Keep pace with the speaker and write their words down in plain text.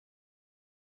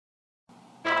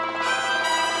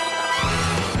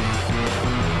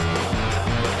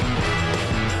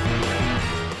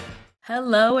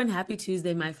Hello and happy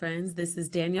Tuesday, my friends. This is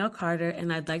Danielle Carter,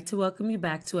 and I'd like to welcome you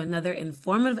back to another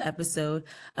informative episode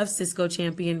of Cisco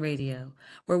Champion Radio,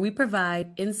 where we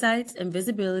provide insights and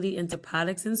visibility into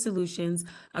products and solutions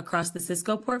across the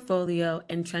Cisco portfolio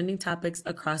and trending topics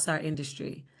across our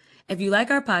industry. If you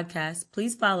like our podcast,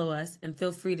 please follow us and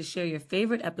feel free to share your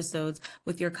favorite episodes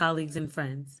with your colleagues and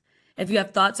friends. If you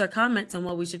have thoughts or comments on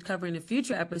what we should cover in a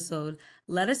future episode,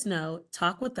 let us know.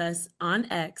 Talk with us on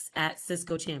X at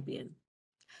Cisco Champion.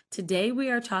 Today, we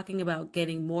are talking about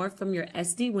getting more from your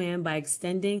SD-WAN by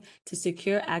extending to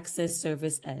Secure Access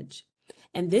Service Edge.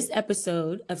 In this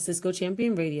episode of Cisco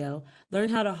Champion Radio, learn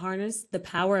how to harness the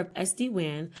power of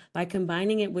SD-WAN by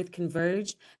combining it with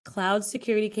converged cloud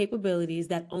security capabilities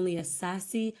that only a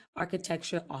SASE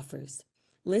architecture offers.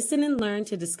 Listen and learn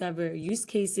to discover use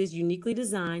cases uniquely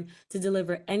designed to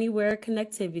deliver anywhere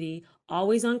connectivity,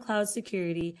 always on cloud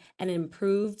security, and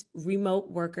improved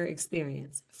remote worker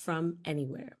experience from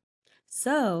anywhere.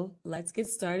 So let's get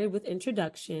started with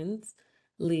introductions.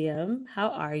 Liam, how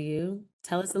are you?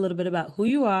 Tell us a little bit about who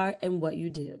you are and what you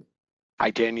do. Hi,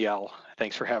 Danielle.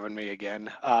 Thanks for having me again.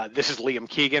 This is Liam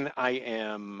Keegan. I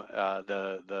am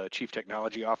the Chief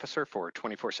Technology Officer for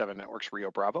 24/7 Networks Rio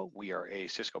Bravo. We are a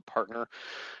Cisco partner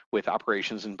with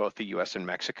operations in both the US and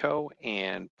Mexico.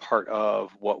 And part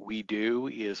of what we do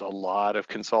is a lot of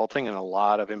consulting and a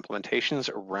lot of implementations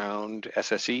around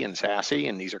SSE and SASE.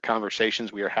 And these are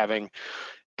conversations we are having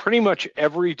pretty much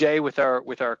every day with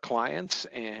our clients,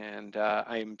 and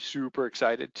I'm super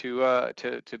excited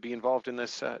to be involved in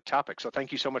this topic. So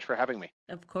thank you so much for having me.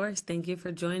 Of course, thank you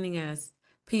for joining us.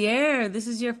 Pierre, this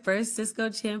is your first Cisco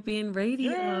Champion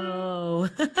Radio.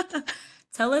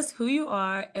 Tell us who you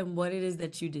are and what it is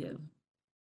that you do.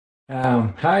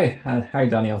 Hi,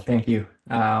 Daniel. Thank you.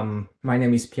 My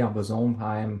name is Pierre Boson.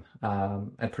 I'm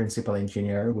a principal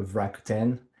engineer with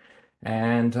Rakuten,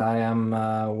 and I am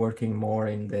working more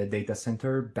in the data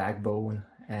center backbone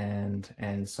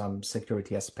and some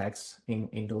security aspects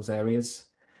in those areas.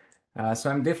 So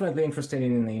I'm definitely interested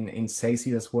in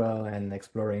SASE as well, and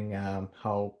exploring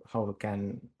how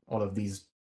can all of these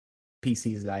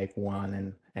PCs like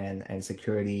WAN and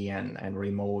security and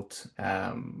remote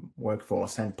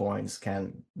workforce endpoints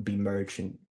can be merged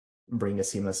and bring a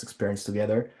seamless experience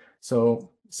together.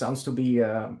 So sounds to be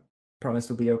promise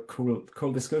to be a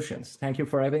cool discussions. Thank you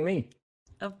for having me.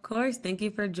 Of course, thank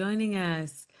you for joining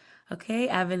us. Okay,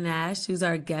 Avinash, who's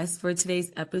our guest for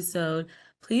today's episode,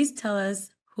 please tell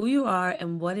us who you are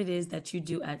and what it is that you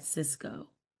do at Cisco.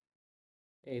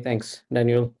 Hey, thanks,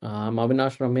 Daniel. I'm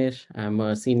Avinash Ramesh. I'm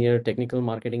a senior technical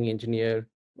marketing engineer,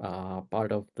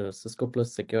 part of the Cisco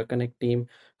Plus Secure Connect team,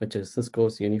 which is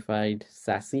Cisco's unified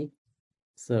SASE.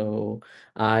 So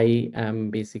I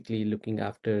am basically looking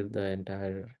after the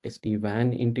entire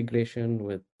SD-WAN integration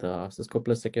with Cisco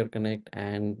Plus Secure Connect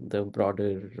and the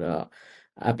broader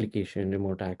application,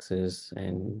 remote access,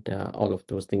 and all of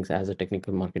those things as a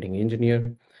technical marketing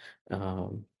engineer.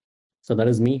 So that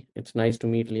is me. It's nice to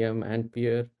meet Liam and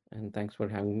Pierre, and thanks for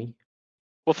having me.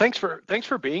 Well, thanks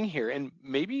for being here, and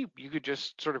maybe you could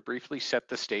just sort of briefly set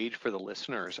the stage for the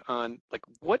listeners on like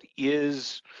what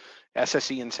is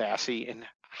SSE and SASE, and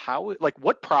how, like,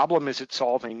 what problem is it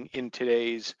solving in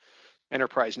today's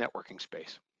enterprise networking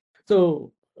space?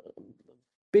 So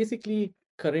basically,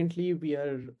 currently we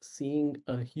are seeing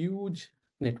a huge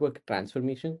network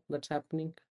transformation that's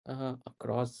happening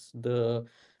across the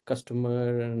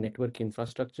customer network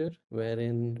infrastructure,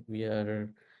 wherein we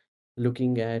are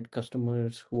looking at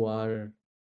customers who are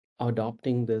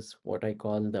adopting this, what I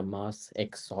call the mass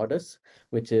exodus,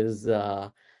 which is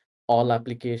all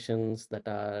applications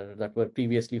that were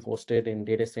previously hosted in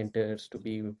data centers to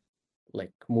be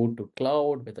like moved to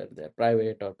cloud, whether they're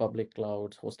private or public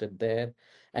clouds hosted there,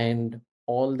 and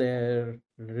all their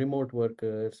remote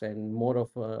workers and more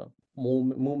of a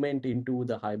movement into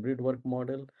the hybrid work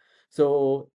model.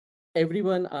 So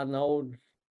everyone are now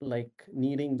like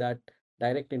needing that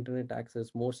direct internet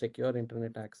access, more secure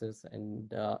internet access,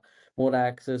 and more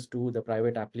access to the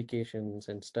private applications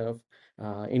and stuff,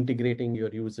 integrating your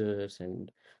users.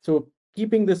 And so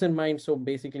keeping this in mind, so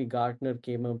basically Gartner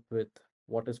came up with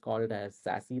what is called as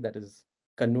SASE, that is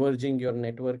converging your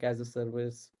network as a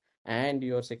service and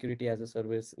your security as a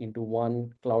service into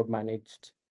one cloud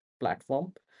managed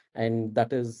platform, and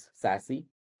that is SASE.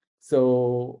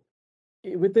 So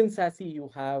within SASE,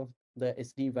 you have the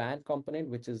SD-WAN component,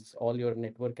 which is all your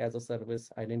network as a service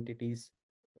identities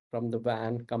from the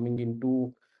WAN coming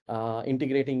into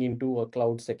integrating into a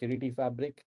cloud security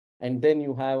fabric. And then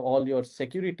you have all your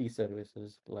security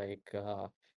services like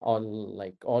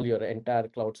all your entire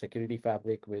cloud security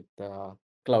fabric with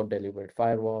cloud delivered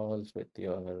firewalls, with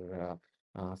your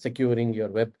securing your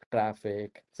web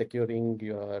traffic, securing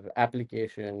your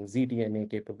application, ZTNA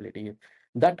capability.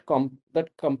 That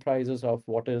comprises of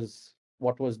what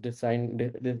was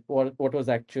designed, what was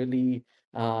actually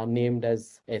named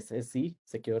as SSE,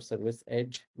 Secure Service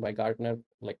Edge, by Gartner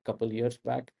like couple years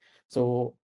back.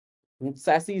 So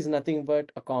SASE is nothing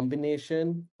but a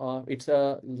combination. It's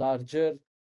a larger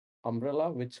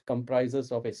umbrella which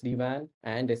comprises of SD-WAN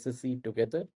and SSE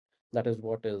together. That is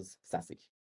what is SASE.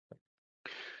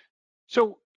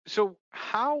 So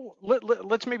how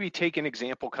let's maybe take an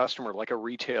example customer like a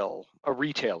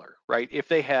retailer, right? If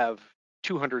they have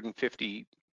 250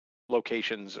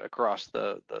 locations across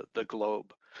the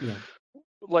globe, Yeah.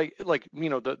 like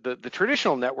the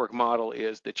traditional network model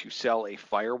is that you sell a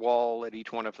firewall at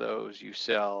each one of those. You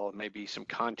sell maybe some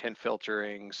content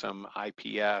filtering, some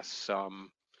IPS,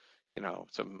 some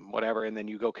whatever, and then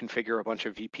you go configure a bunch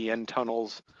of VPN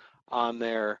tunnels on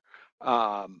there.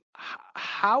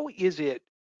 How is it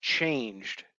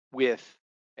changed with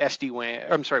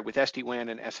SD-WAN? I'm sorry, with SD-WAN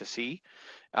and SSE.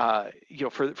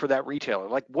 For that retailer,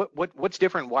 like what's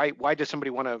different? Why does somebody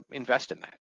want to invest in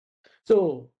that?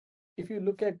 So if you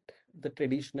look at the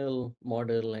traditional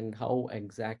model and how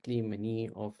exactly many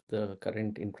of the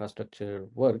current infrastructure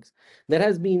works, there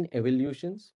has been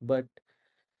evolutions, but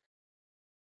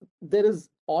there is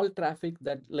all traffic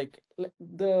that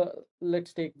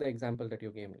let's take the example that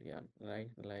you gave me, yeah, right?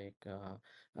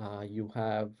 You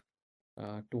have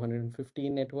 250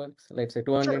 networks, let's say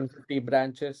Sure. 250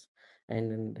 branches,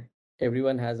 and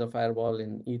everyone has a firewall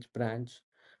in each branch,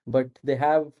 but they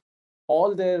have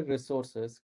all their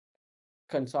resources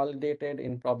consolidated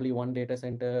in probably one data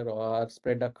center or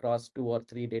spread across 2 or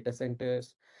 3 data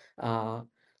centers. Uh,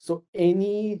 so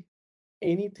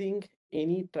anything,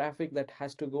 any traffic that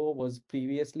has to go was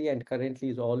previously and currently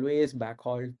is always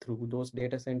backhauled through those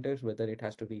data centers, whether it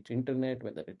has to reach internet,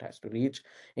 whether it has to reach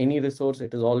any resource,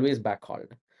 it is always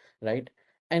backhauled, right?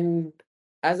 And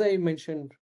as I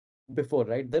mentioned before,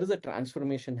 right, there is a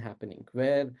transformation happening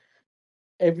where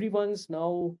everyone's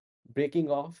now breaking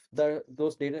off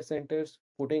those data centers,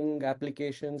 putting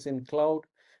applications in cloud.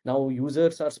 Now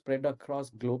users are spread across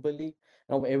globally.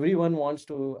 Now everyone wants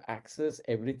to access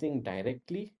everything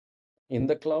directly in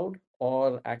the cloud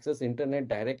or access internet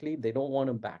directly. They don't want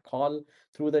to backhaul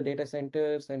through the data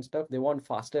centers and stuff. They want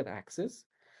faster access.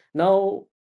 Now,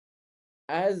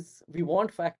 as we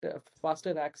want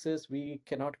faster access, we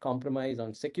cannot compromise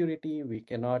on security. We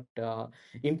cannot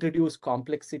introduce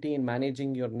complexity in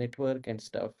managing your network and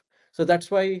stuff. So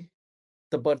that's why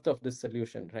the birth of this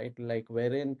solution, right? Like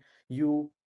wherein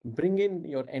you bring in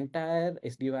your entire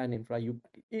SD-WAN infra,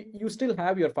 you still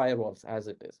have your firewalls as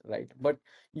it is, right? But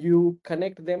you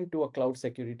connect them to a cloud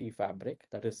security fabric,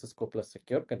 that is Cisco plus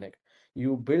Secure Connect.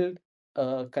 You build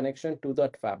a connection to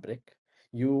that fabric.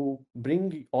 You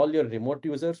bring all your remote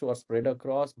users who are spread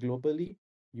across globally.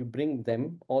 You bring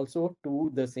them also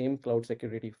to the same cloud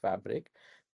security fabric,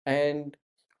 and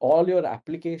all your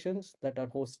applications that are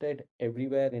hosted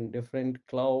everywhere in different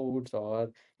clouds,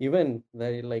 or even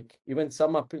even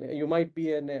you might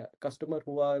be a customer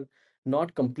who are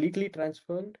not completely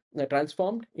transformed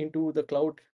into the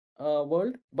cloud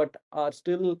world, but are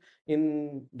still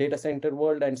in data center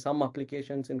world, and some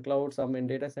applications in cloud, some in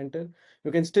data center. You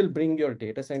can still bring your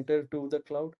data center to the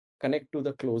cloud, connect to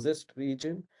the closest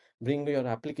region, bring your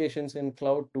applications in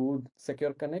cloud to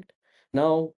Secure Connect.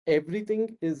 Now,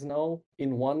 everything is now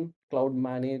in one cloud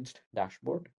managed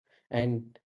dashboard,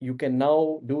 and you can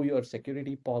now do your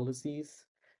security policies,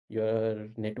 your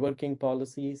networking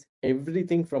policies,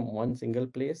 everything from one single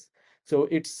place. So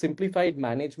it's simplified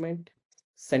management,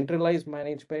 centralized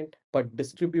management, but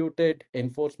distributed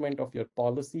enforcement of your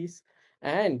policies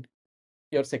and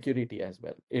your security as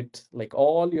well. It's like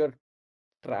all your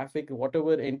traffic,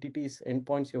 whatever entities,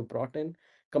 endpoints you've brought in,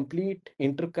 complete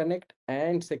interconnect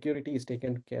and security is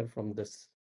taken care from this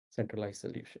centralized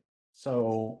solution.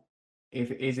 So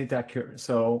if is it accurate?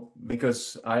 So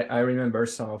because I remember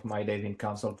some of my days in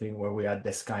consulting where we had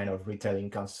this kind of retailing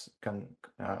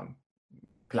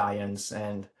clients,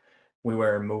 and we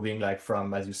were moving like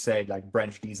from, as you said, like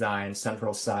branch design,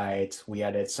 central site. We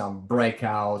added some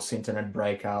breakouts, internet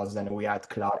breakouts, then we had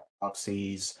cloud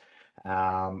boxes,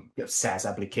 SaaS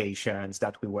applications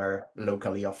that we were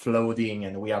locally offloading,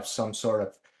 and we have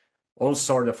all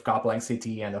sort of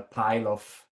complexity and a pile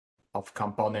of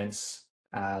components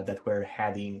that we're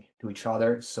adding to each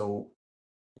other. So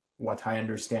what I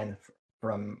understand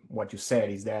from what you said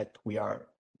is that we are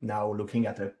now looking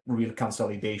at a real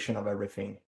consolidation of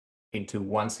everything into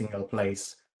one single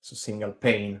place, so single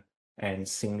pane and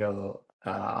single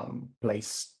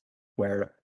place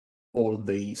where all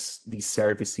these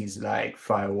services like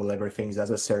firewall, everything's as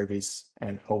a service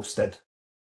and hosted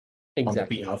on the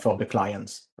Exactly. behalf of the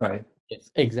clients, right? Yes,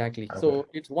 exactly. Okay. So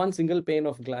it's one single pane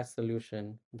of glass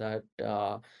solution that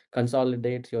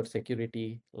consolidates your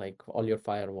security, like all your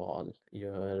firewall,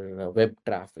 your web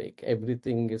traffic,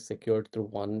 everything is secured through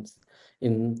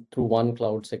through one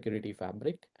cloud security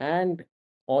fabric, and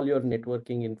all your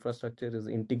networking infrastructure is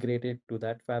integrated to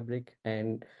that fabric,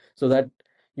 and so that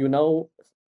you now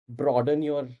broaden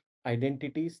your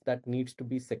identities that needs to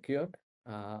be secured,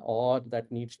 or that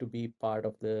needs to be part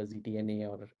of the ZTNA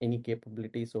or any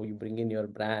capability. So you bring in your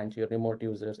branch, your remote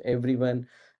users, everyone,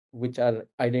 which are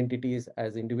identities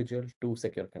as individual to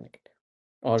Secure Connect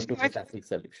or to the SASE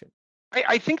solution.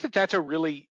 I think that that's a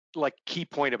really like key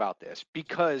point about this,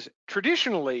 because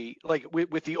traditionally, like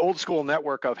with the old school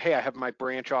network of, hey, I have my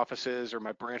branch offices or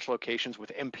my branch locations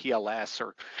with MPLS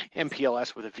or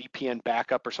MPLS with a VPN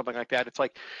backup or something like that. It's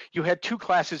like you had two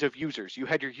classes of users. You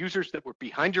had your users that were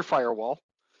behind your firewall,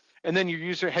 and then your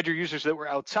users that were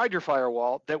outside your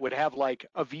firewall that would have like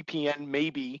a VPN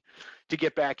maybe to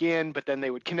get back in, but then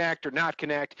they would connect or not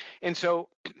connect. And so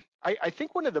I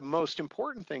think one of the most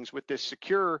important things with this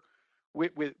secure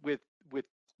with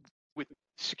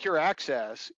secure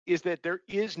access is that there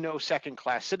is no second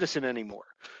class citizen anymore.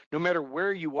 No matter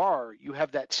where you are, you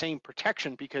have that same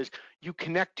protection because you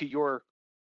connect to your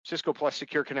Cisco Plus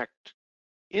Secure Connect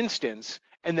instance,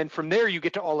 and then from there you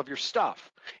get to all of your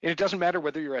stuff. And it doesn't matter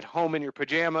whether you're at home in your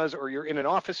pajamas or you're in an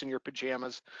office in your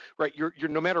pajamas, right? You're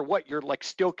no matter what, you're like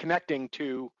still connecting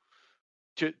to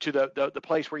the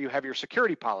place where you have your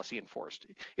security policy enforced.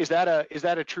 Is that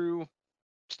a true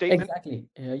statement? Exactly.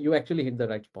 You actually hit the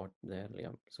right spot there,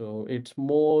 Liam. So it's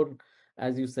more,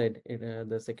 as you said,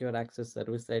 the secure access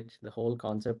service edge, the whole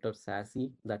concept of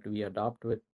SASE that we adopt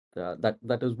with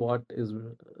that is what is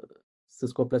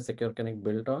Cisco Plus Secure Connect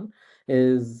built on,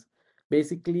 is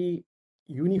basically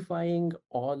unifying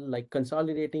all, like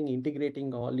consolidating,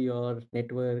 integrating all your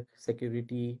network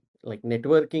security, like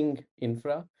networking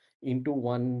infra into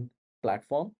one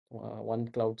platform, one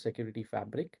cloud security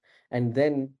fabric, and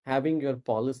then having your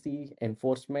policy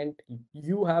enforcement.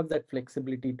 You have that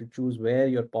flexibility to choose where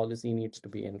your policy needs to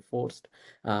be enforced,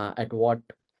 at what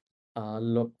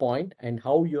point, and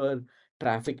how your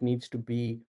traffic needs to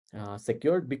be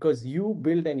secured, because you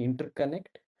build an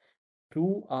interconnect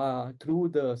through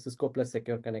the Cisco Plus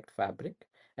Secure Connect fabric,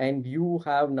 and you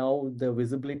have now the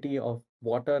visibility of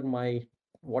what are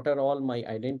all my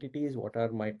identities, what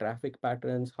are my traffic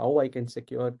patterns, how I can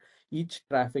secure each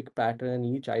traffic pattern,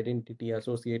 each identity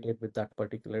associated with that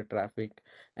particular traffic,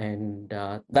 and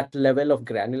that level of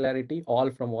granularity, all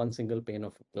from one single pane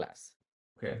of glass.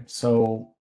 Okay, so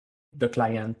the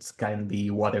client can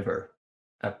be whatever,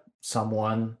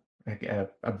 someone, like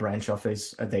a branch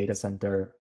office, a data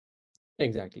center.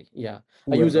 Exactly. Yeah. A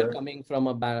Whoever. user coming from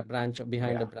a branch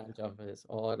behind Yeah. a branch office,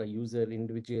 or a user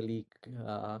individually,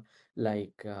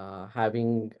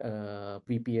 having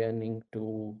VPNing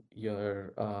to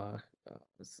your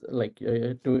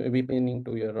to VPNing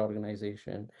to your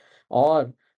organization,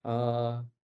 or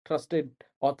trusted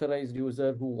authorized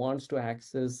user who wants to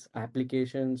access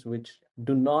applications which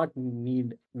do not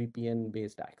need VPN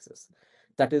based access.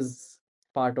 That is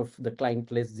part of the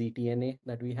clientless ZTNA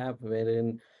that we have,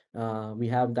 wherein we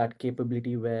have that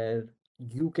capability where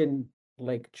you can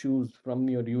like choose from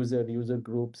your user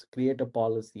groups, create a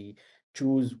policy,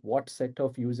 choose what set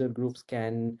of user groups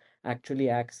can actually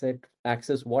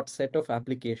access what set of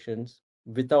applications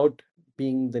without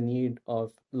being the need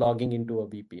of logging into a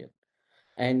VPN.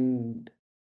 And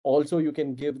also you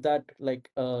can give that like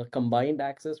combined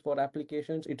access for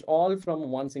applications. It's all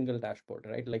from one single dashboard,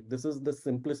 right? Like this is the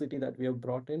simplicity that we have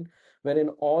brought in, wherein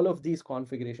all of these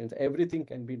configurations, everything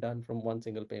can be done from one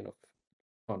single pane of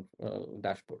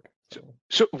dashboard.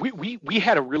 So we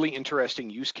had a really interesting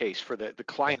use case for the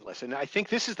clientless, and I think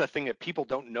this is the thing that people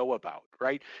don't know about,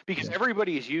 right? Because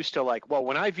everybody is used to like, well,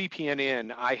 when I VPN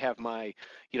in, I have my,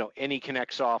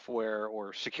 AnyConnect software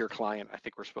or secure client, I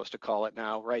think we're supposed to call it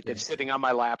now, right? That's sitting on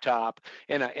my laptop,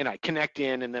 and I connect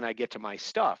in, and then I get to my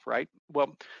stuff, right?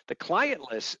 Well, the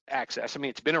clientless access, I mean,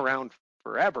 it's been around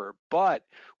forever, but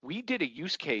we did a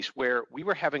use case where we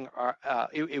were having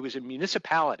it was a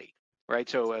municipality, right?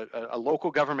 So a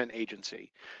local government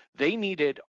agency, they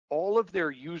needed all of their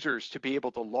users to be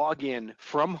able to log in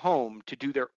from home to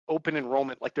do their open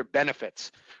enrollment, like their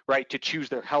benefits, right? To choose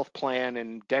their health plan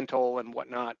and dental and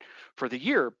whatnot for the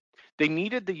year. They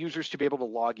needed the users to be able to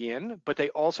log in, but they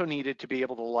also needed to be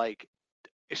able to like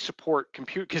support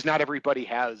compute, because not everybody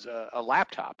has a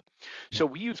laptop. So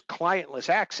we use clientless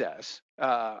access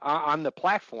on the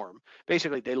platform.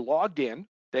 Basically, they logged in,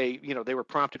 They were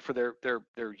prompted for their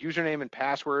username and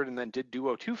password and then did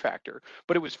Duo two-factor,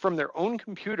 but it was from their own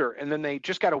computer, and then they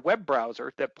just got a web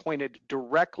browser that pointed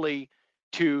directly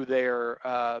to their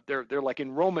like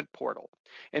enrollment portal.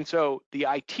 And so the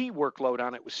IT workload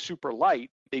on it was super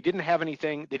light. They didn't have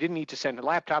anything, they didn't need to send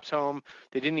laptops home,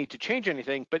 they didn't need to change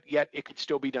anything, but yet it could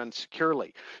still be done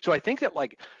securely. So I think that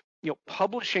like,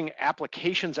 publishing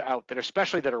applications out that,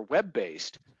 especially that are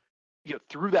web-based,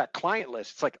 through that client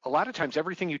list, it's like a lot of times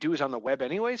everything you do is on the web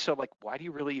anyway. So like, why do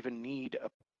you really even need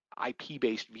a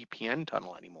IP-based VPN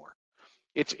tunnel anymore?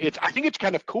 I think it's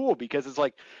kind of cool because it's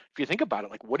like, if you think about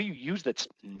it, like, what do you use that's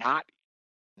not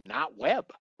web,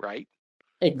 right?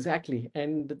 Exactly.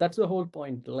 And that's the whole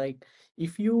point. Like,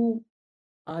 if you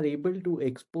are able to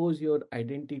expose your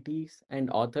identities and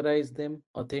authorize them,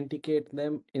 authenticate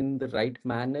them in the right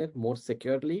manner, more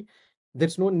securely,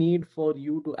 there's no need for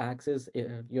you to access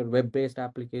your web-based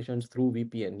applications through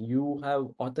VPN. You have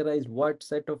authorized what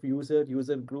set of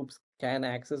user groups can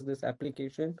access this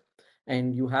application,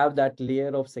 and you have that layer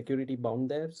of security bound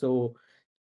there. So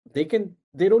they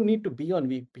don't need to be on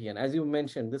VPN. As you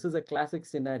mentioned, this is a classic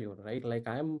scenario, right? Like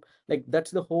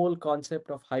that's the whole concept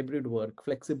of hybrid work,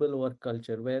 flexible work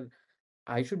culture, where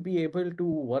I should be able to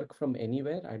work from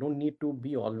anywhere. I don't need to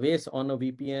be always on a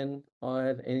VPN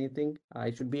or anything. I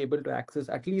should be able to access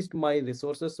at least my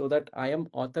resources so that I am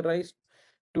authorized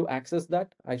to access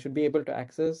that. I should be able to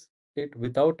access it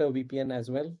without a VPN as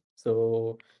well.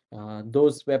 So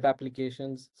those web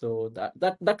applications, so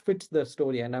that fits the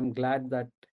story, and I'm glad that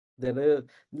there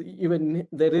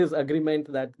is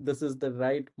agreement that this is the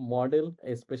right model,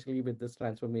 especially with this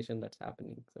transformation that's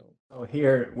happening. So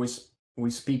here we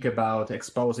speak about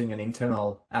exposing an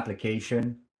internal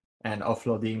application and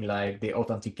offloading like the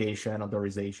authentication,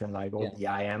 authorization, like all the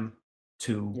IAM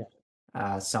to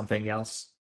something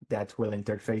else that will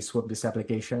interface with this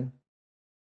application.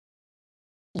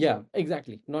 Yeah,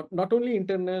 exactly. Not only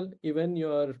internal, even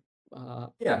your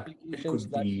applications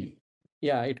it could be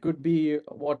it could be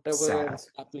whatever SaaS.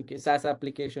 SaaS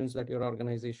applications that your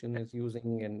organization is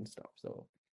using and stuff. So,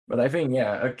 but I think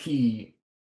a key,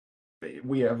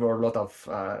 we have a lot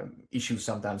of issues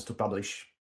sometimes to publish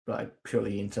like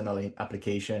purely internal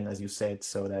application, as you said.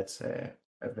 So that's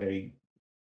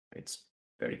it's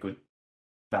very good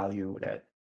value that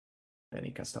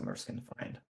many customers can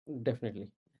find. definitely.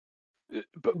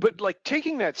 But like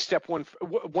taking that step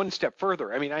one step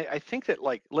further, I mean, I think that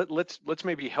like let's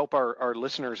maybe help our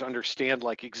listeners understand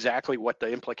like exactly what the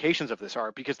implications of this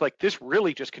are, because like this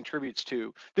really just contributes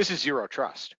to, this is zero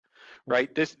trust,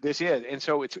 right? This is, and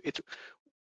so it's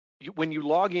when you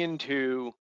log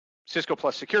into Cisco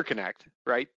Plus Secure Connect,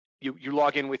 right? You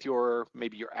log in with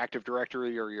maybe your Active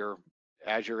Directory or your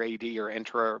Azure AD or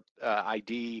Entra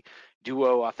ID,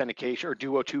 Duo authentication or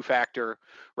Duo two-factor,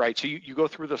 right? So you go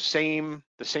through the same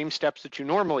steps that you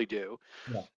normally do,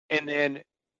 and then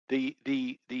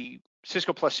the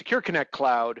Cisco Plus Secure Connect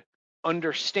cloud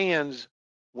understands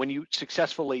when you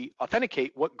successfully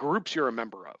authenticate what groups you're a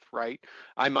member of, right?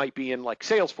 I might be in like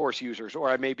Salesforce users, or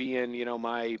I may be in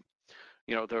my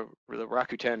the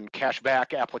Rakuten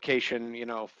cashback application,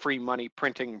 free money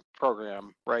printing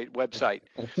program, right? Website.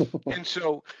 And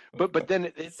so, but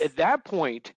then at that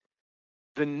point,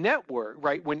 the network,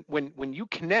 right? When you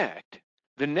connect,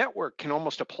 the network can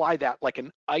almost apply that like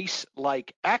an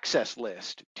ICE-like access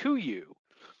list to you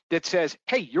that says,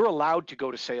 hey, you're allowed to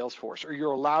go to Salesforce, or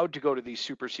you're allowed to go to these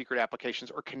super secret applications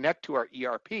or connect to our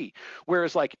ERP.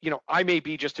 Whereas like, I may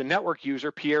be just a network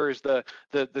user. Pierre is the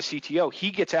CTO. He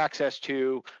gets access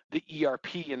to the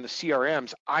ERP and the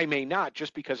CRMs. I may not,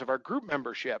 just because of our group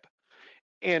membership.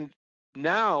 And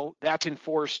now that's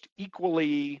enforced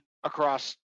equally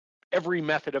across every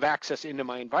method of access into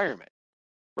my environment,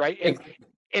 right?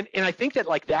 And I think that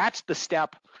like that's the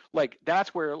step, like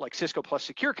that's where like Cisco Plus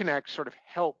Secure Connect sort of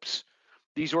helps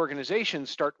these organizations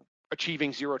start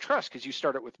achieving zero trust, because you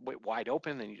start it with wide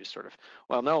open, then you just sort of,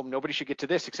 well, no, nobody should get to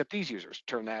this except these users,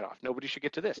 turn that off. Nobody should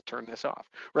get to this, turn this off,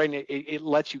 right? And it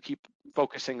lets you keep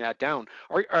focusing that down.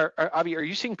 Avi, are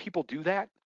you seeing people do that?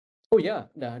 Oh yeah,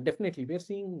 definitely. We're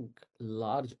seeing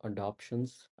large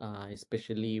adoptions,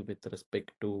 especially with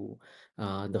respect to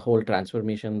the whole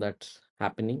transformation that's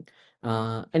happening.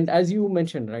 And as you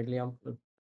mentioned, right, Liam,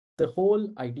 the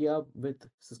whole idea with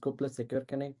Cisco Plus Secure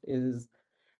Connect is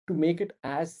to make it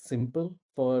as simple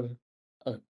for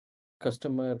a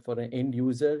customer, for an end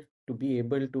user to be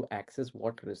able to access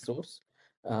what resource,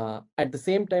 at the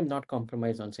same time not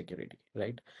compromise on security,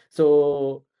 right?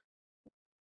 So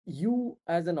you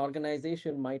as an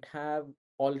organization might have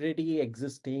already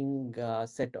existing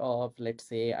set of, let's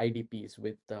say, IDPs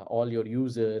with all your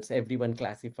users, everyone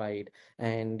classified,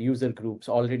 and user groups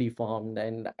already formed,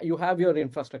 and you have your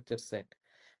infrastructure set.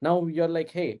 Now you're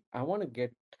like, hey, I want to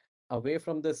get away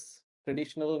from this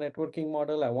traditional networking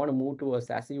model. I want to move to a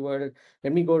SASE world.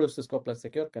 Let me go to Cisco plus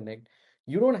Secure Connect.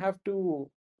 You don't have to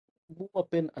move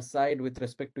up in aside with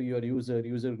respect to your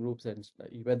user groups, and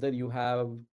whether you have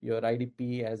your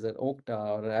IDP as an Okta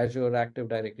or Azure Active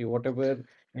Directory, whatever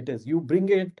it is, you bring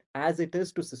it as it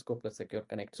is to Cisco plus Secure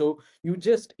Connect. So you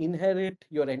just inherit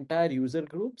your entire user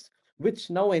groups, which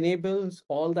now enables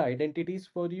all the identities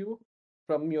for you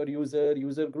from your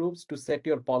user groups to set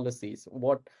your policies,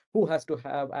 what, who has to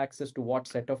have access to what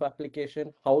set of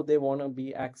application, how they want to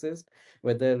be accessed,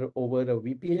 whether over a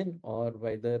VPN or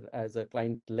whether as a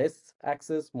client-less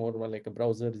access, more like a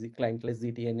browser client-less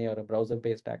ZTNA or a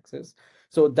browser-based access.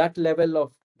 So that level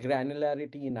of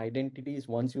granularity in identities,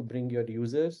 once you bring your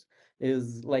users,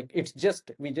 is like, it's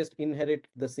just, we just inherit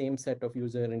the same set of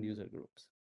user and user groups.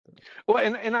 Well,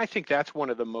 and I think that's one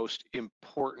of the most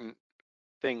important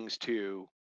things to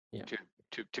Yeah.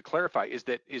 to clarify is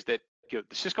that the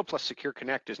Cisco plus Secure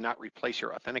Connect does not replace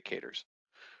your authenticators,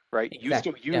 right?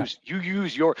 Exactly. You still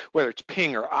use your, whether it's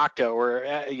Ping or Okta or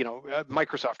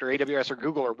Microsoft or AWS or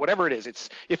Google or whatever it is. It's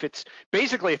if it's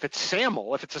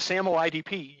SAML, if it's a SAML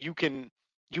IDP, you can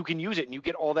use it and you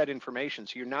get all that information.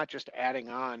 So you're not just adding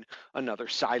on another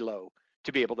silo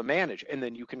to be able to manage, and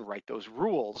then you can write those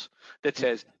rules that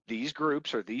says these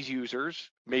groups or these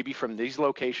users, maybe from these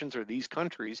locations or these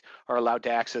countries, are allowed to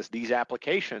access these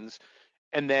applications,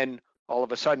 and then all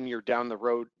of a sudden you're down the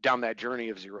road, down that journey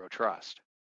of zero trust.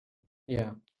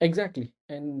 Yeah, exactly.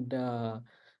 And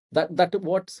that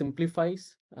what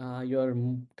simplifies your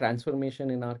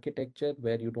transformation in architecture,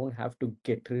 where you don't have to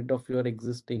get rid of your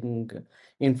existing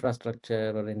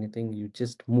infrastructure or anything. You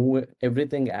just move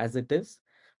everything as it is,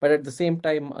 but at the same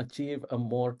time achieve a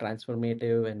more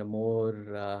transformative and a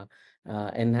more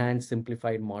enhanced,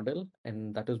 simplified model.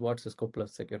 And that is what Cisco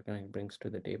plus Secure Connect brings to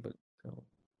the table.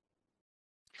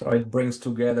 So it brings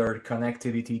together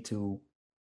connectivity to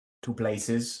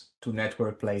places, to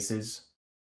network places,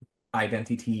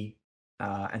 identity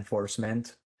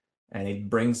enforcement, and it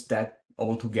brings that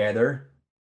all together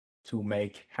to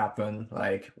make happen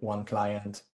like one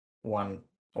client, one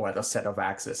or a set of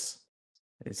access.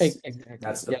 Exactly.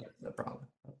 That's the problem.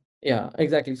 Yeah,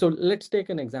 exactly. So let's take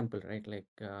an example, right? Like,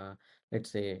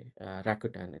 let's say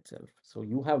Rakuten itself. So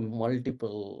you have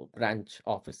multiple branch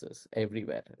offices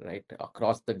everywhere, right,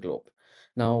 across the globe.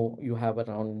 Now you have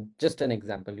around, just an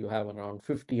example, you have around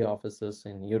 50 offices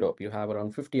in Europe. You have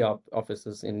around 50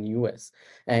 offices in US,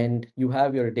 and you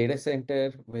have your data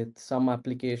center with some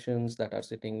applications that are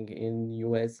sitting in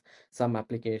US, some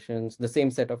applications, the same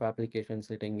set of applications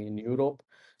sitting in Europe.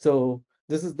 So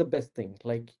this is the best thing,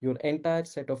 like your entire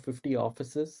set of 50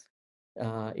 offices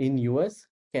in US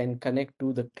can connect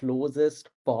to the closest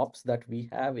POPs that we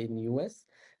have in US.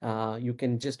 You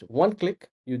can just one click,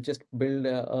 you just build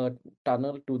a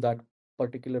tunnel to that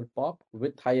particular POP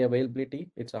with high availability.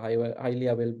 It's a highly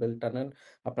available tunnel,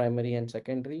 a primary and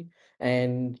secondary,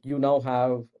 and you now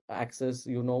have access,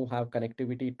 you now have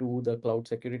connectivity to the cloud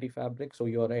security fabric. So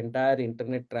your entire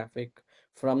internet traffic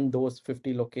from those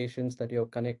 50 locations that you're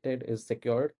connected is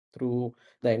secured through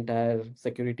the entire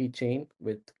security chain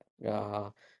with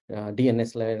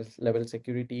DNS level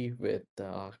security, with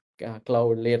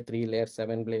cloud layer 3, layer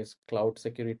 7 based cloud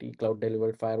security, cloud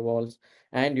delivered firewalls,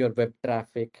 and your web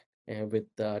traffic with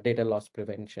data loss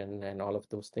prevention and all of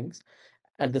those things.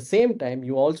 At the same time,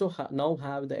 you also now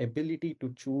have the ability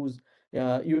to choose,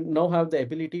 you now have the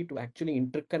ability to actually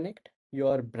interconnect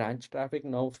your branch traffic.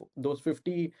 Now, those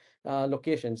 50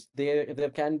 locations, there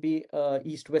can be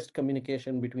east-west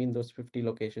communication between those 50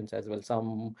 locations as well,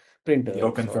 some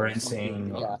Video printers or something,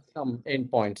 conferencing. yeah, some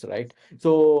endpoints, right?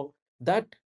 So that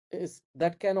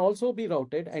can also be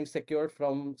routed and secured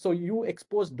from, so you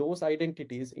expose those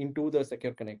identities into the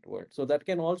Secure Connect world. So that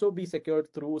can also be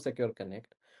secured through Secure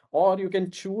Connect, or you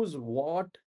can choose what,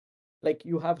 like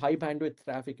you have high bandwidth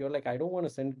traffic, you're like, I don't want to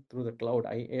send it through the cloud,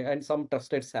 and some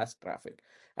trusted SaaS traffic,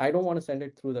 I don't want to send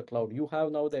it through the cloud. You have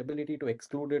now the ability to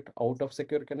exclude it out of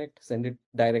Secure Connect, send it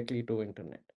directly to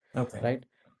internet. Okay. Right,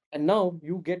 and now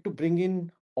you get to bring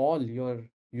in all your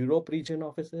Europe region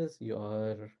offices,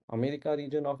 your America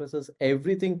region offices,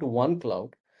 everything to one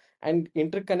cloud, and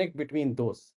interconnect between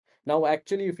those. Now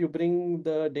actually, if you bring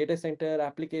the data center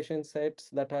application sets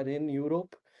that are in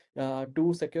Europe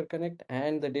to Secure Connect,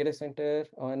 and the data center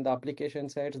and the application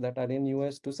sets that are in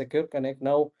US to Secure Connect,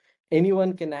 now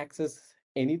anyone can access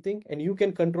anything, and you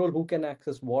can control who can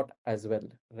access what as well,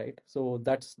 right? So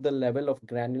that's the level of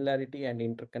granularity and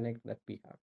interconnect that we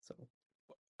have. So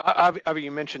Avi,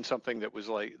 you mentioned something that was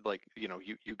like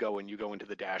you go into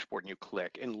the dashboard and you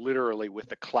click, and literally with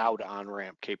the cloud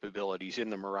on-ramp capabilities in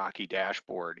the Meraki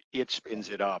dashboard, it spins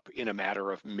it up in a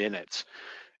matter of minutes.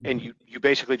 And you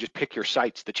basically just pick your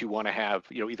sites that you want to have,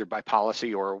 either by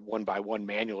policy or one by one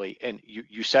manually, and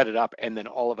you set it up, and then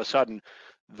all of a sudden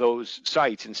those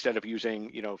sites, instead of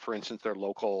using, for instance, their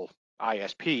local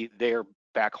ISP, they're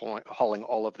backhauling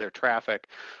all of their traffic.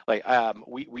 Like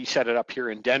we set it up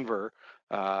here in Denver,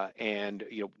 and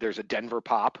there's a Denver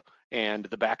pop, and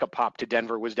the backup pop to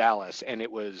Denver was Dallas, and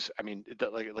it was, I mean,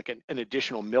 like an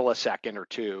additional millisecond or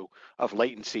two of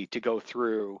latency to go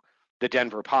through the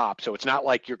Denver pop. So it's not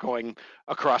like you're going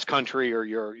across country, or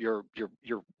you're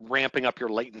ramping up your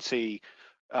latency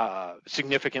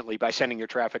significantly by sending your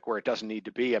traffic where it doesn't need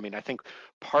to be. I mean, I think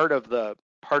part of the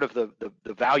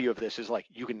value of this is, like,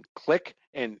 you can click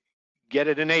and get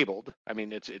it enabled. I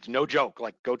mean, it's no joke.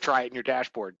 Like, go try it in your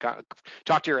dashboard.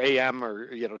 Talk to your AM,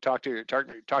 or talk to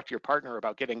your partner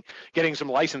about getting some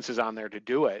licenses on there to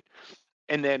do it.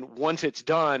 And then once it's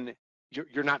done,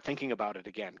 you're not thinking about it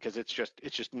again, because it's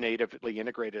just natively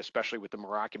integrated, especially with the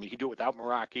Meraki. I mean, you can do it without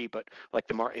Meraki, but like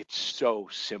it's so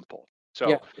simple. So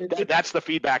yeah, that's the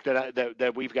feedback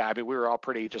that we've got. I mean, we were all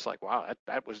pretty just like, wow,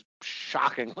 that was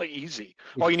shockingly easy.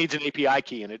 All you need is an API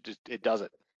key, and it does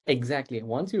it. exactly.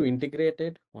 Once you integrate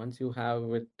it, once you have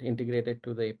it integrated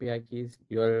to the API keys,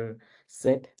 you're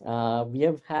set. We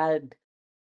have had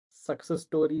success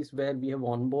stories where we have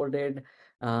onboarded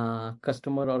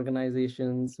customer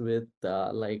organizations with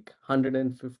like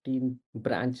 115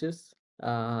 branches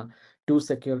to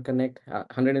Secure Connect,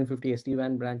 150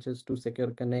 SD-WAN branches to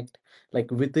Secure Connect, like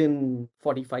within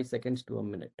 45 seconds to a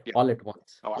minute, Yeah. all at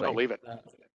once. Oh, I right? believe it.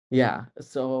 Yeah,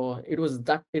 so it is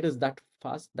that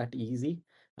fast, that easy.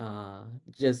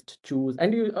 Just choose,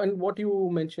 and what you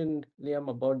mentioned, Liam,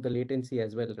 about the latency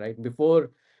as well, right?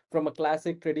 Before, from a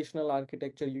classic traditional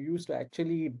architecture, you used to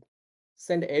actually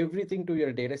send everything to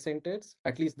your data centers.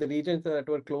 At least the regions that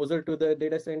were closer to the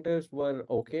data centers were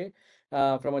okay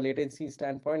from a latency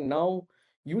standpoint. Now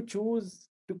you choose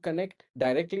to connect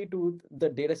directly to the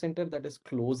data center that is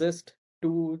closest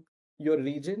to your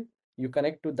region. You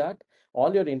connect to that.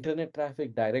 All your internet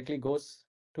traffic directly goes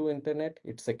to internet.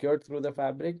 It's secured through the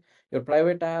fabric. Your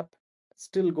private app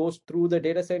still goes through the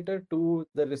data center to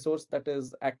the resource that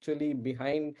is actually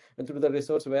behind, through the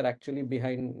resource where actually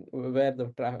behind, where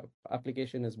the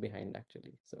application is behind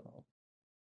actually.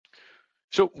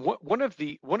 So one of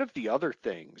the other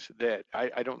things that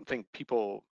I don't think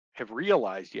people have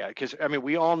realized yet, because I mean,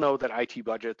 we all know that IT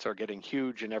budgets are getting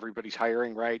huge and everybody's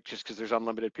hiring, right? Just because there's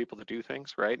unlimited people to do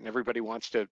things, right? And everybody wants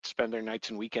to spend their nights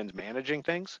and weekends managing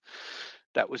things.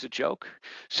 That was a joke.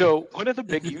 So one of the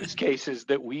big use cases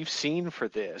that we've seen for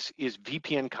this is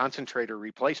VPN concentrator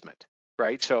replacement,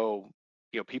 right? So,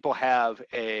 people have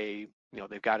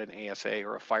they've got an ASA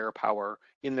or a firepower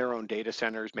in their own data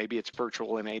centers. Maybe it's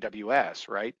virtual in AWS,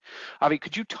 right? Avi,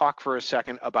 could you talk for a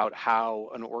second about how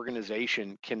an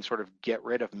organization can sort of get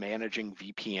rid of managing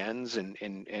VPNs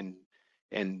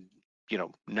and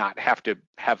not have to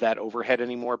have that overhead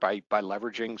anymore by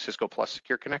leveraging Cisco Plus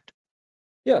Secure Connect?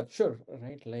 Yeah, sure.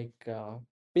 Right. Like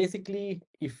basically,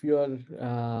 if you're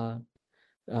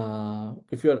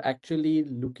actually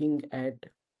looking at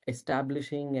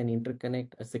establishing an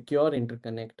interconnect, a secure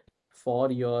interconnect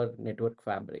for your network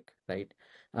fabric, right?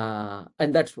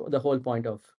 And that's the whole point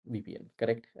of VPN,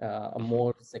 correct? A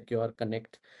more secure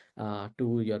connect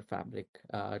to your fabric,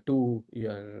 to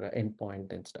your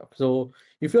endpoint and stuff. So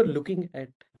if you're looking at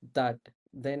that,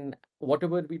 then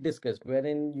whatever we discussed,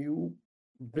 wherein you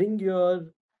bring your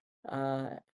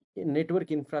uh, network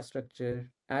infrastructure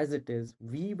as it is,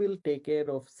 we will take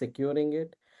care of securing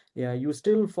it. Yeah, you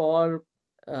still for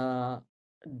uh,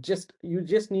 you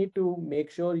just need to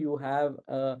make sure you have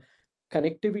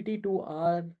connectivity to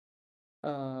our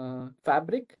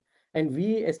fabric, and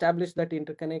we establish that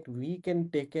interconnect. We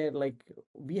can take care, like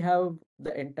we have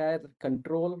the entire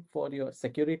control for your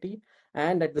security,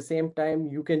 and at the same time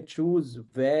you can choose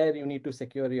where you need to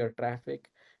secure your traffic,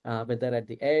 whether at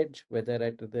the edge, whether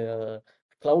at the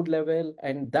cloud level,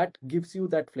 and that gives you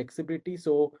that flexibility.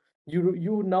 So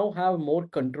you now have more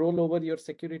control over your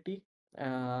security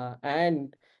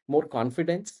and more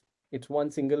confidence. It's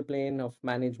one single plane of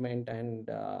management and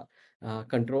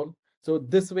control. So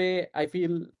this way, I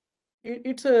feel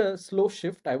it's a slow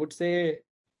shift. I would say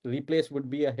replace would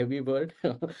be a heavy word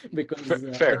because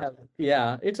Fair.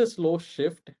 yeah, it's a slow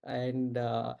shift, and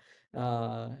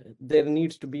there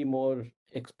needs to be more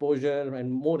exposure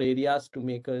and more areas to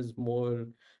make us more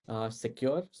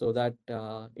secure, so that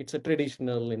it's a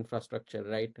traditional infrastructure,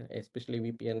 right? Especially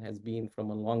VPN has been from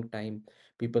a long time.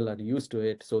 People are used to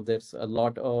it. So there's a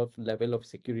lot of level of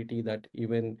security that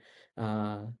even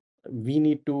we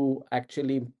need to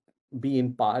actually be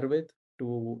in par with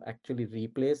to actually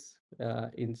replace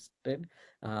instead.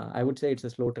 I would say it's a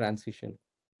slow transition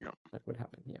Yeah. that would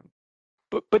happen. Yeah.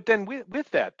 But then with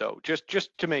that though,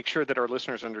 just to make sure that our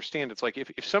listeners understand, it's like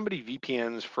if somebody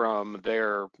VPNs from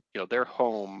their their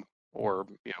home or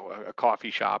a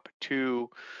coffee shop to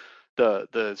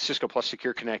the Cisco Plus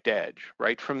Secure Connect Edge,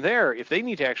 right? From there, if they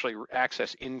need to actually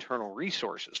access internal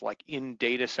resources like in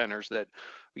data centers that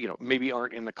maybe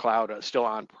aren't in the cloud, still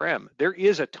on-prem, there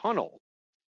is a tunnel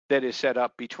that is set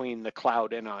up between the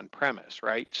cloud and on-premise,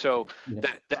 right? So Yes.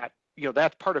 that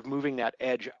that's part of moving that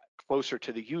edge closer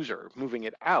to the user, moving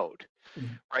it out,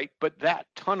 Mhm. right? But that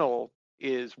tunnel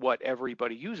is what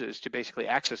everybody uses to basically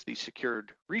access these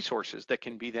secured resources that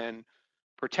can be then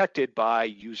protected by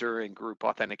user and group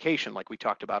authentication, like we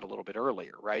talked about a little bit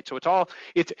earlier, right? So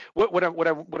it's what I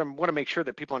want to make sure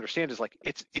that people understand is like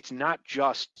it's not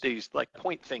just these like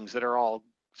point things that are all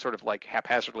sort of like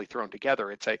haphazardly thrown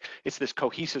together. It's this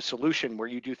cohesive solution where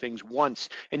you do things once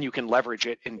and you can leverage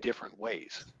it in different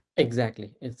ways.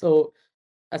 Exactly. And so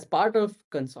as part of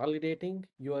consolidating,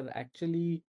 you are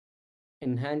actually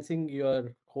enhancing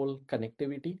your whole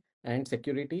connectivity and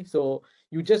security. So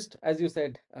you just, as you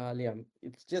said, Liam,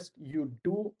 it's just you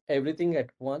do everything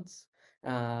at once,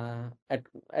 and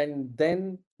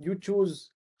then you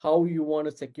choose how you want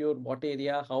to secure what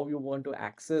area, how you want to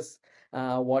access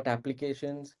what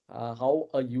applications, how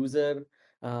a user,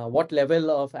 what level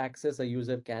of access a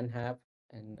user can have,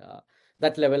 and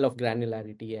that level of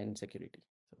granularity and security.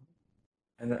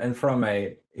 And from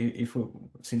if we,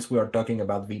 since we are talking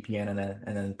about VPN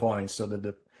and endpoints, so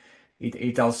that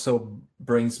it also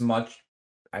brings much,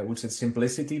 I would say,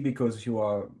 simplicity, because you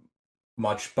are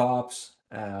much pops.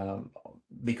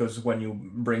 Because when you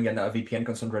bring in a VPN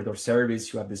concentrator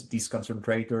service, you have these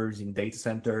concentrators in data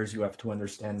centers. You have to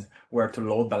understand where to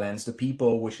load balance the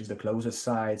people, which is the closest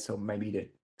side. So maybe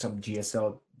some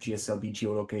GSLB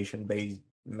geolocation based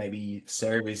maybe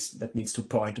service that needs to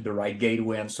point to the right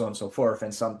gateway and so on and so forth.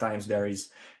 And sometimes there is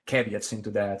caveats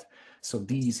into that. So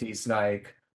these is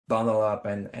like bundle up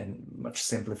and much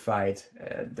simplified.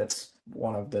 That's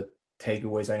one of the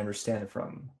takeaways I understand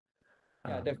from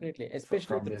Yeah, definitely,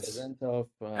 especially from the this. presence of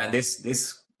And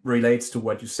this relates to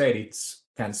what you said. It's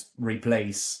can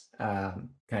replace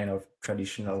kind of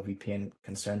traditional VPN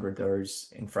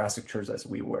concentrators infrastructures as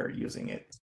we were using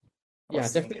it or yeah,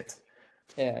 seeing definitely. it.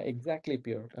 Yeah, exactly,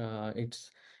 Pure.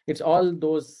 It's all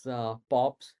those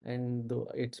pops and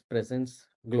its presence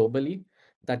globally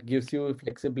that gives you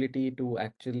flexibility to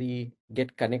actually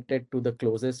get connected to the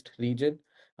closest region.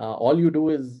 All you do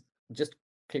is just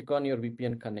click on your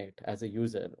VPN connect as a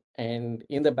user, and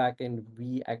in the back end,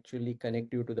 we actually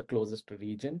connect you to the closest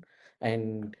region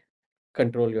and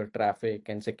control your traffic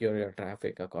and secure your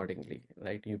traffic accordingly,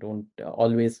 right? You don't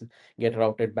always get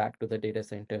routed back to the data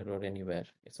center or anywhere.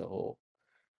 So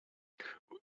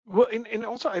Well, and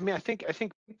also, I mean, I think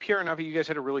Pierre and Avi, you guys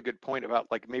had a really good point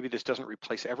about like maybe this doesn't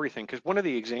replace everything, because one of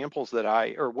the examples that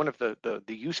or one of the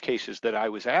use cases that I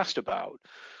was asked about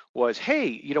was,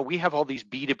 hey, we have all these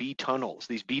B2B tunnels,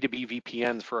 these B2B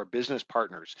VPNs for our business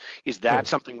partners. Is that right.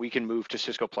 something we can move to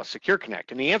Cisco Plus Secure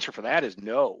Connect? And the answer for that is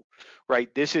no,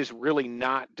 right? This is really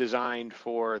not designed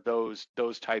for those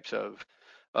types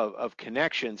of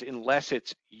connections unless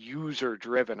it's user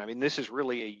driven. I mean, this is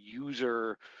really a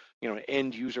user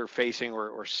end user facing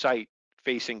or site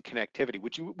facing connectivity.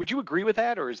 Would you agree with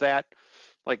that, or is that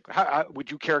like how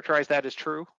would you characterize that as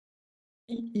true?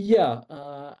 Yeah.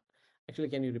 Actually,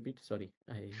 can you repeat? Sorry,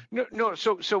 No.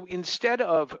 So instead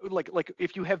of like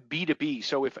if you have B2B,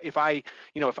 so if I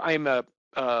if I'm a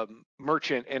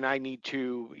merchant and I need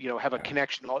to have a Yeah.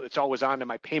 connection that's always on to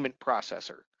my payment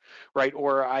processor, right?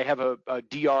 Or I have a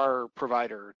DR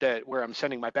provider where I'm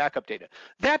sending my backup data.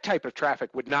 That type of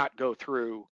traffic would not go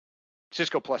through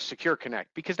Cisco Plus Secure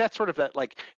Connect, because that's sort of that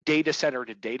like data center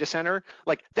to data center,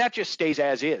 like that just stays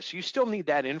as is. You still need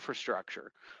that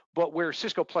infrastructure, but where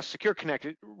Cisco Plus Secure Connect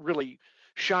really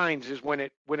shines is when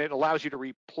it allows you to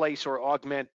replace or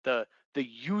augment the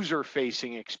user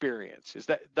facing experience. Is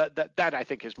that I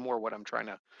think is more what I'm trying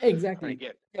to exactly.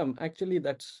 get. Yeah, actually,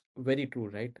 that's very true,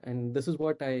 right? And this is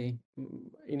what I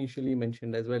initially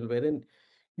mentioned as well, wherein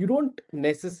you don't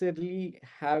necessarily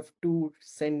have to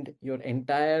send your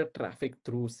entire traffic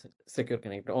through Secure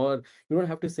Connect, or you don't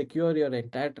have to secure your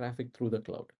entire traffic through the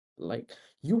cloud. Like,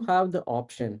 you have the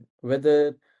option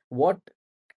whether what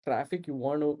traffic you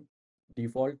want to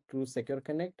default through Secure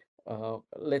Connect.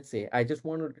 Let's say I just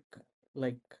want to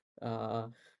like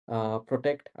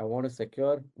protect. I want to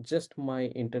secure just my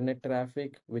internet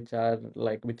traffic, which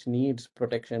needs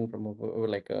protection from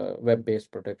like a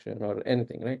web-based protection or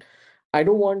anything, right? I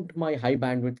don't want my high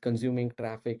bandwidth consuming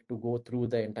traffic to go through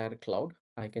the entire cloud.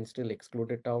 I can still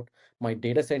exclude it out. My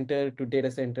data center to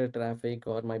data center traffic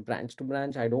or my branch to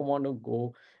branch, I don't want to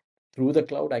go through the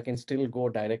cloud. I can still go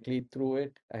directly through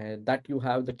it, and that you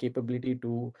have the capability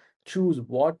to choose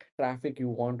what traffic you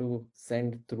want to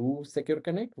send through Secure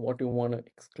Connect, what you want to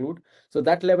exclude. So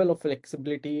that level of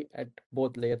flexibility at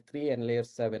both layer 3 and layer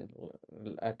 7,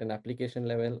 at an application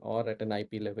level or at an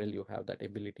IP level, you have that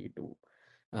ability to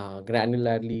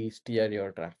granularly steer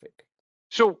your traffic.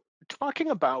 So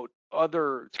talking about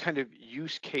other kind of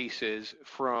use cases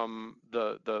from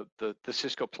the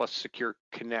Cisco Plus Secure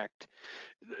Connect.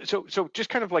 So just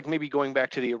kind of like maybe going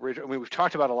back to the original, I mean, we've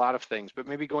talked about a lot of things, but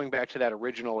maybe going back to that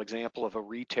original example of a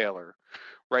retailer,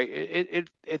 right?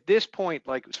 At this point,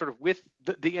 like sort of with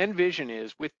the end vision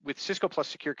is with Cisco Plus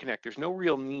Secure Connect, there's no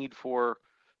real need for,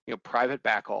 private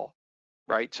backhaul,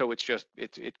 right? So it's just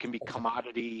it can be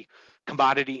commodity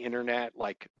internet,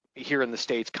 like here in the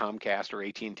States, Comcast or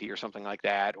AT&T or something like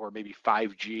that, or maybe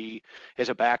 5G as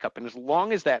a backup. And as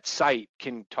long as that site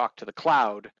can talk to the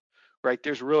cloud, right,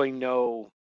 there's really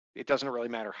it doesn't really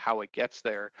matter how it gets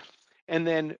there. And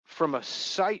then from a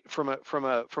site, from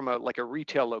a like a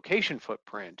retail location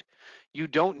footprint, you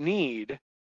don't need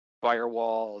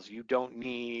firewalls, you don't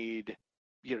need,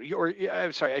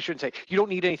 I'm sorry, I shouldn't say, you don't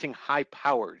need anything high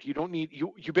powered. You don't need,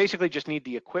 you basically just need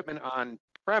the equipment on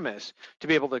premise to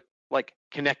be able to like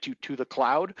connect you to the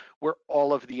cloud where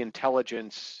all of the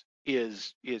intelligence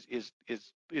is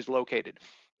located.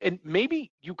 And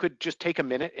maybe you could just take a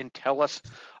minute and tell us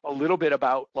a little bit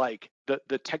about like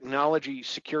the technology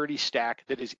security stack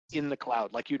that is in the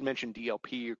cloud. Like you'd mentioned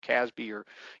DLP or CASB or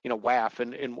WAF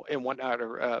and whatnot,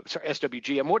 or sorry,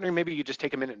 SWG. I'm wondering maybe you just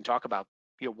take a minute and talk about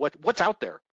what's out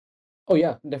there. Oh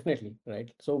yeah, definitely,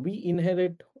 right? So we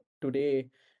inherit today.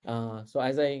 So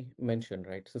as I mentioned,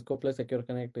 right, Cisco Plus Secure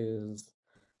Connect is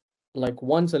like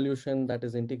one solution that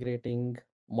is integrating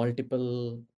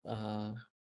multiple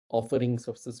offerings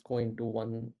of Cisco into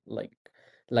one like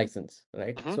license,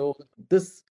 right? Mm-hmm. So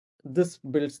this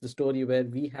builds the story where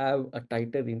we have a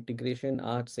tighter integration.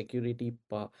 Our security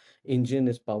engine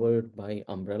is powered by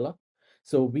Umbrella.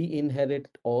 So we inherit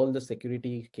all the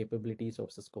security capabilities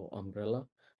of Cisco Umbrella.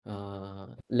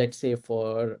 Let's say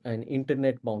for an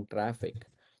internet bound traffic,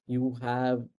 you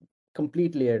have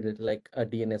complete layered like a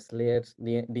DNS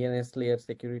layer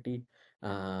security,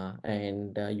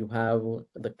 and you have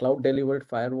the cloud delivered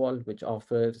firewall, which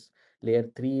offers layer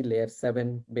 3, layer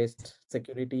 7 based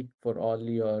security for all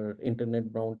your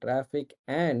internet bound traffic,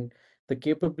 and the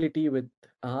capability with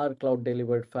our cloud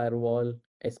delivered firewall,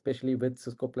 especially with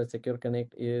Cisco Plus Secure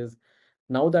Connect, is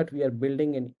now that we are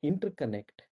building an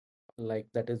interconnect like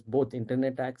that is both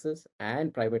internet access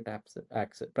and private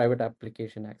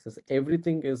application access.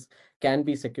 Everything is can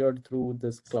be secured through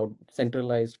this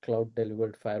centralized cloud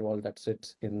delivered firewall that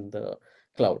sits in the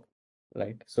cloud,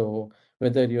 right? So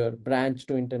whether you're branch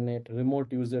to internet,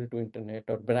 remote user to internet,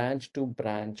 or branch to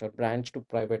branch, or branch to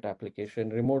private application,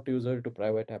 remote user to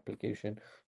private application,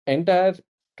 entire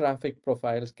traffic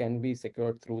profiles can be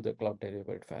secured through the cloud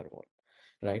delivered firewall,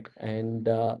 right? And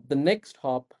the next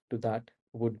hop to that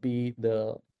would be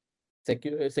the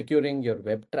securing your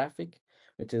web traffic,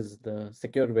 which is the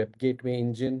secure web gateway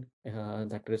engine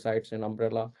that resides in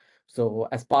Umbrella. So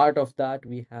as part of that,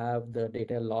 we have the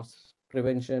data loss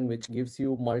prevention, which gives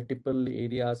you multiple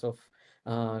areas of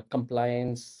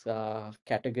compliance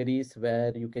categories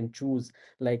where you can choose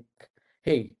like,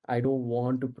 hey, I don't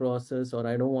want to process or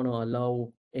I don't want to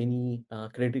allow any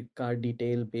credit card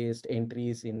detail based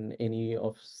entries in any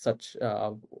of such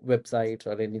websites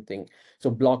or anything, so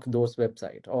block those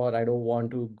websites. Or I don't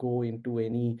want to go into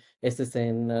any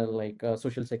SSN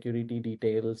social security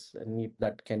details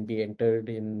that can be entered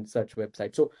in such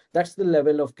websites. So that's the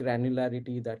level of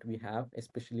granularity that we have,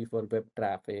 especially for web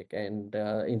traffic and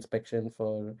inspection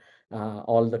for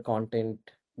all the content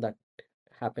that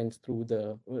happens through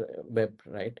the web,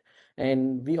 right?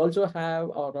 And we also have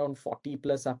around 40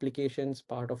 plus applications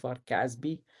part of our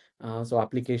CASB. So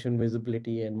application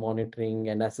visibility and monitoring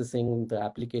and assessing the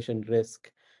application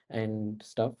risk and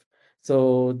stuff.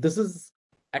 So this is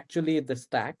actually the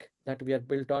stack that we are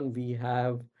built on. We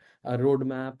have a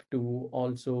roadmap to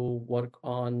also work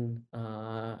on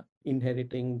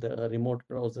inheriting the remote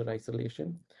browser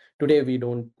isolation. Today, we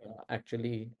don't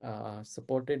actually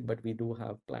support it, but we do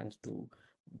have plans to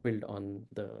build on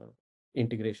the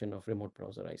integration of remote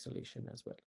browser isolation as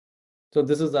well. So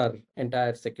this is our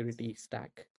entire security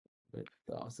stack with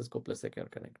Cisco plus Secure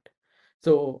Connect.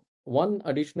 So one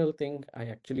additional thing I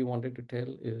actually wanted to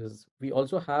tell is we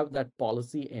also have that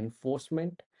policy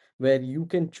enforcement where you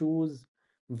can choose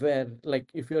where, like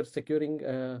if you're securing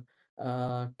a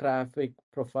traffic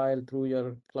profile through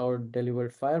your cloud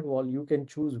delivered firewall, you can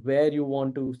choose where you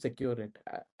want to secure it,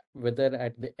 whether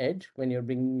at the edge when you're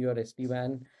bringing your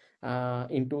SD-WAN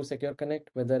into Secure Connect,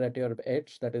 whether at your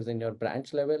edge, that is in your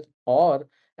branch level, or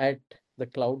at the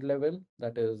cloud level,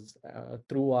 that is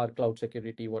through our cloud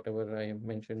security, whatever I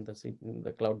mentioned,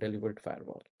 the cloud delivered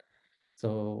firewall.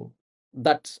 So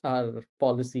that's our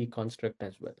policy construct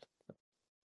as well.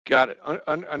 Got it.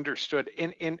 Understood.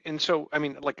 And so, I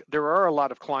mean, like there are a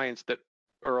lot of clients that,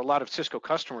 or a lot of Cisco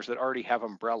customers that already have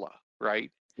Umbrella,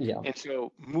 right? Yeah. And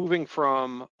so moving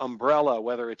from Umbrella,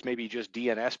 whether it's maybe just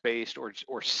DNS based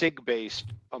or SIG based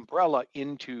Umbrella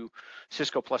into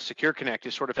Cisco plus Secure Connect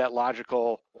is sort of that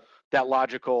logical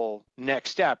next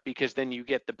step, because then you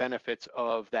get the benefits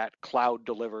of that cloud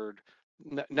delivered,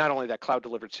 not only that cloud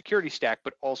delivered security stack,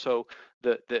 but also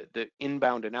the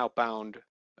inbound and outbound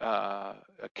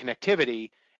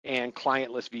connectivity and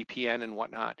clientless VPN and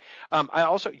whatnot. I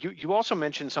also, you also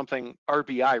mentioned something,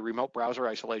 RBI, remote browser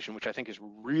isolation, which I think is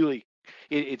really,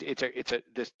 it's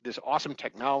this awesome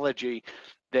technology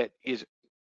that is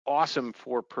awesome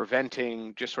for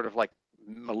preventing just sort of like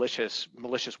malicious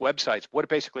websites. What it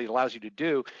basically allows you to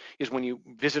do is when you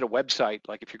visit a website,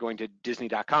 like if you're going to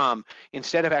Disney.com,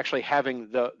 instead of actually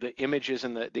having the images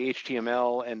and the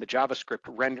HTML and the JavaScript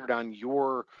rendered on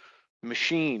your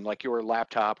machine, like your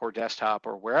laptop or desktop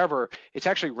or wherever, it's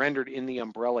actually rendered in the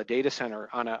Umbrella data center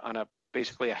on a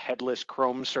basically a headless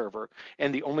Chrome server,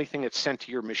 and the only thing that's sent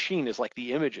to your machine is like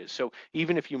the images. So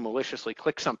even if you maliciously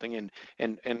click something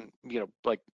and you know,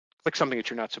 like click something that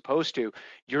you're not supposed to,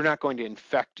 you're not going to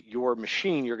infect your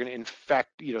machine. You're going to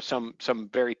infect, you know, some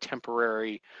very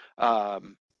temporary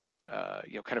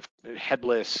you know, kind of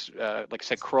headless, like I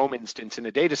said, Chrome instance in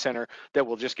a data center that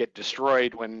will just get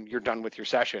destroyed when you're done with your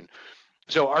session.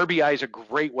 So RBI is a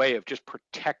great way of just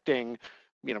protecting,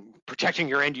 you know, protecting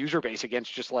your end user base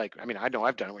against just like, I mean, I know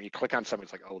I've done it when you click on something,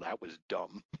 it's like, oh, that was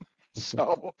dumb.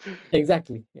 So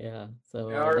Exactly. Yeah. So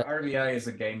RBI is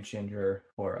a game changer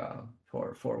for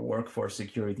workforce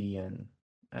security and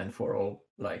for all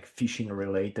like phishing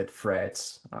related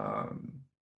threats.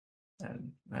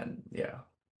 And yeah,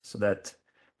 so that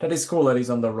is cool. That is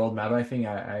on the roadmap. I think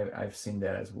I've seen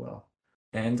that as well.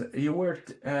 And you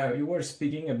were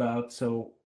speaking about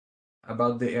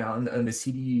about the on the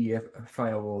CDF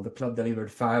firewall, the cloud delivered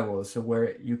firewall, so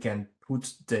where you can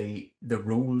put the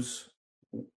rules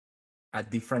at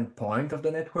different point of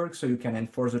the network, so you can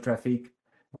enforce the traffic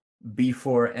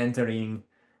before entering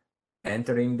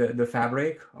the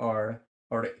fabric or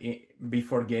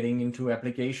before getting into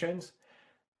applications.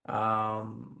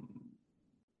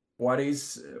 What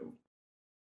is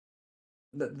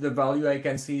the value I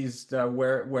can see is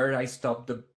where I stop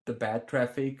the bad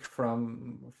traffic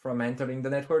from entering the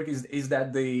network. Is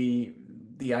that the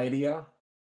idea?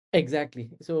 exactly.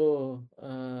 So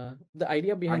the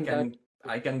idea behind that,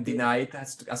 I can deny it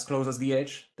as close as the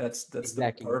edge. That's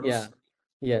exactly. the purpose. Yeah.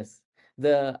 Yes.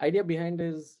 The idea behind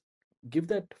is give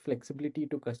that flexibility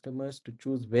to customers to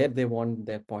choose where they want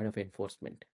their point of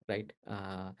enforcement, right?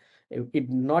 It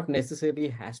not necessarily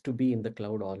has to be in the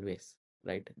cloud always,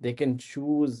 right? They can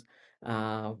choose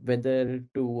whether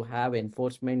to have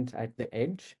enforcement at the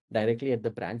edge, directly at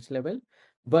the branch level,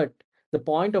 but the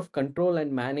point of control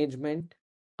and management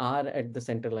are at the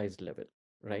centralized level,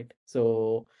 right?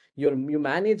 So you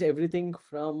manage everything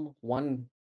from one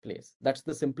place. That's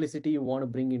the simplicity you want to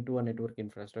bring into a network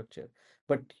infrastructure.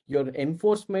 But your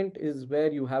enforcement is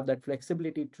where you have that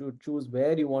flexibility to choose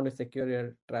where you want to secure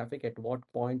your traffic at what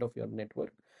point of your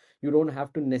network. You don't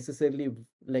have to necessarily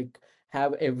like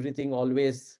have everything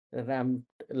always ramped,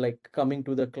 like coming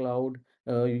to the cloud,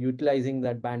 utilizing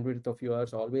that bandwidth of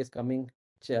yours, always coming,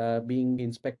 being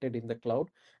inspected in the cloud.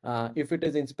 If it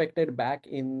is inspected back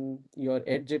in your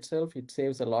edge itself, it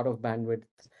saves a lot of bandwidth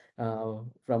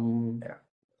from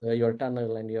your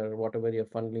tunnel and your whatever you're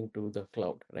funneling to the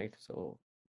cloud, right? So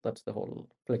that's the whole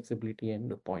flexibility and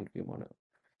the point we want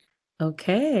to.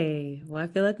 Okay. Well, I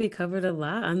feel like we covered a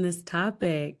lot on this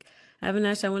topic.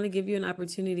 Avinash, I want to give you an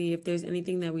opportunity if there's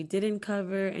anything that we didn't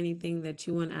cover, anything that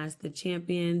you want to ask the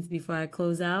champions before I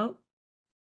close out.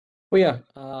 Oh yeah,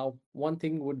 one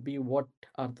thing would be what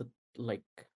are the like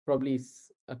probably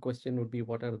a question would be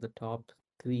what are the top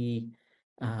 3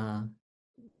 uh,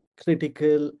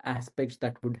 critical aspects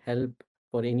that would help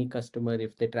for any customer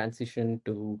if they transition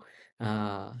to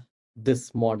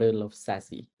this model of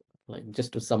SASE? like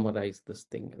just to summarize this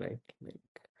thing, right? Like,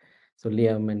 so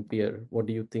Liam and Pierre, what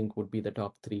do you think would be the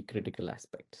top 3 critical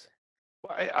aspects?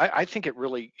 Well, I think it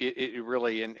really,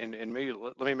 and maybe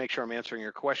let me make sure I'm answering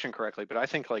your question correctly, but I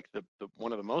think like the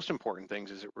one of the most important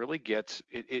things is it really gets,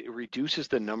 it reduces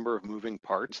the number of moving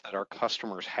parts that our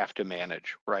customers have to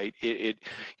manage, right? You're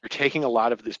taking a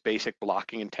lot of this basic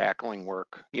blocking and tackling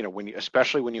work, you know, when you,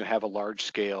 especially when you have a large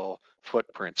scale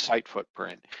footprint, site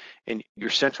footprint, and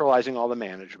you're centralizing all the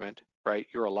management, right?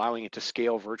 You're allowing it to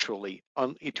scale virtually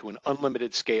to an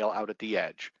unlimited scale out at the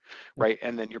edge, right?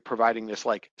 And then you're providing this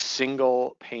like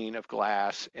single pane of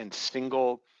glass and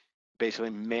single,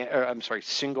 basically,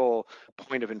 single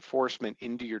point of enforcement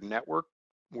into your network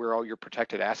where all your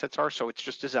protected assets are. So it's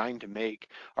just designed to make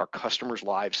our customers'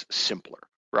 lives simpler,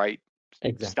 right?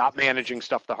 Exactly. Stop managing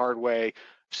stuff the hard way,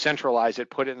 centralize it,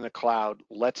 put it in the cloud,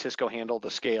 let Cisco handle the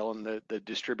scale and the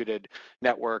distributed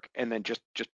network, and then just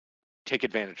take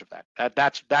advantage of that.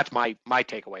 That's my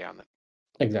takeaway on it.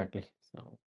 Exactly.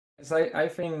 So Yes, I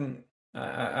think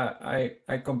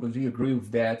I completely agree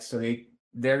with that. So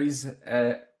there is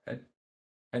an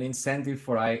incentive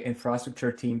for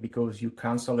infrastructure team because you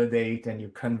consolidate and you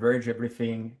converge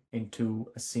everything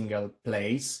into a single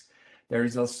place. There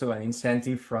is also an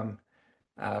incentive from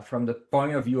the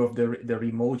point of view of the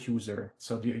remote user.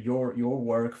 So your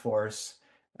workforce,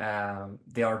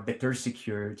 they are better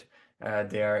secured.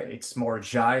 It's more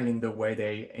agile in the way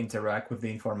they interact with the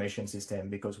information system,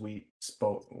 because we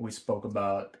spoke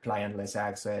about clientless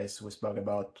access, we spoke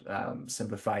about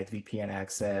simplified VPN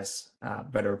access,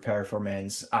 better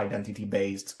performance,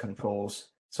 identity-based controls.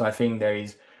 So I think there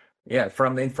is,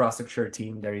 from the infrastructure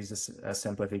team, there is a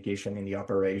simplification in the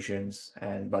operations,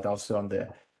 but also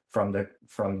from the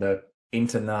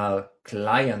internal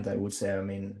client, I would say. I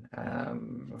mean,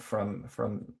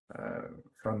 from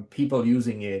people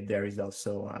using it, there is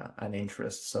also an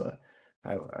interest. So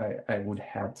I would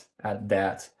add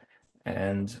that,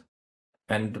 and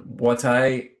what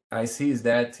I see is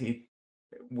that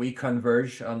we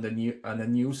converge on the new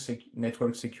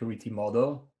network security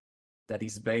model that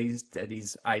is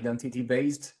identity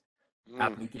based,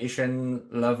 application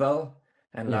level,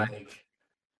 and like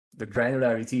the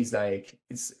granularity is like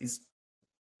it's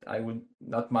I would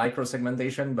not micro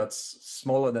segmentation, but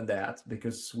smaller than that,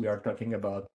 because we are talking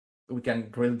about, we can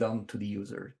drill down to the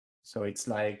user. So it's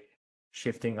like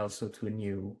shifting also to a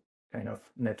new kind of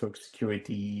network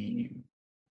security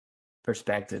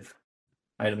perspective.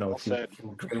 I don't know Well if you said.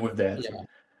 agree with that. yeah,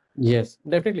 yes,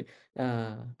 definitely.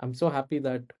 I'm so happy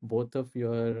that both of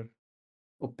your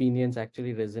opinions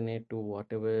actually resonate to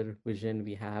whatever vision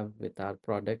we have with our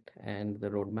product and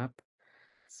the roadmap.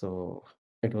 So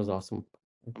it was awesome.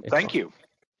 It's Thank awesome. you.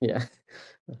 Yeah.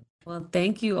 Well,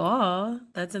 thank you all.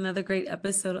 That's another great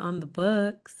episode on the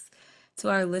books. To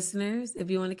our listeners,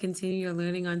 if you want to continue your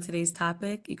learning on today's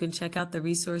topic, you can check out the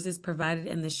resources provided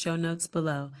in the show notes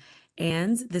below.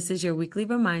 And this is your weekly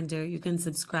reminder. You can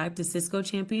subscribe to Cisco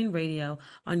Champion Radio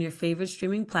on your favorite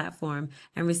streaming platform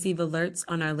and receive alerts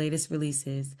on our latest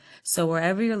releases. So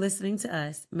wherever you're listening to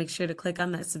us, make sure to click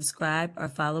on that subscribe or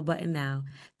follow button now.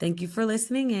 Thank you for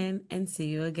listening in, and see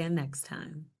you again next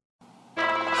time.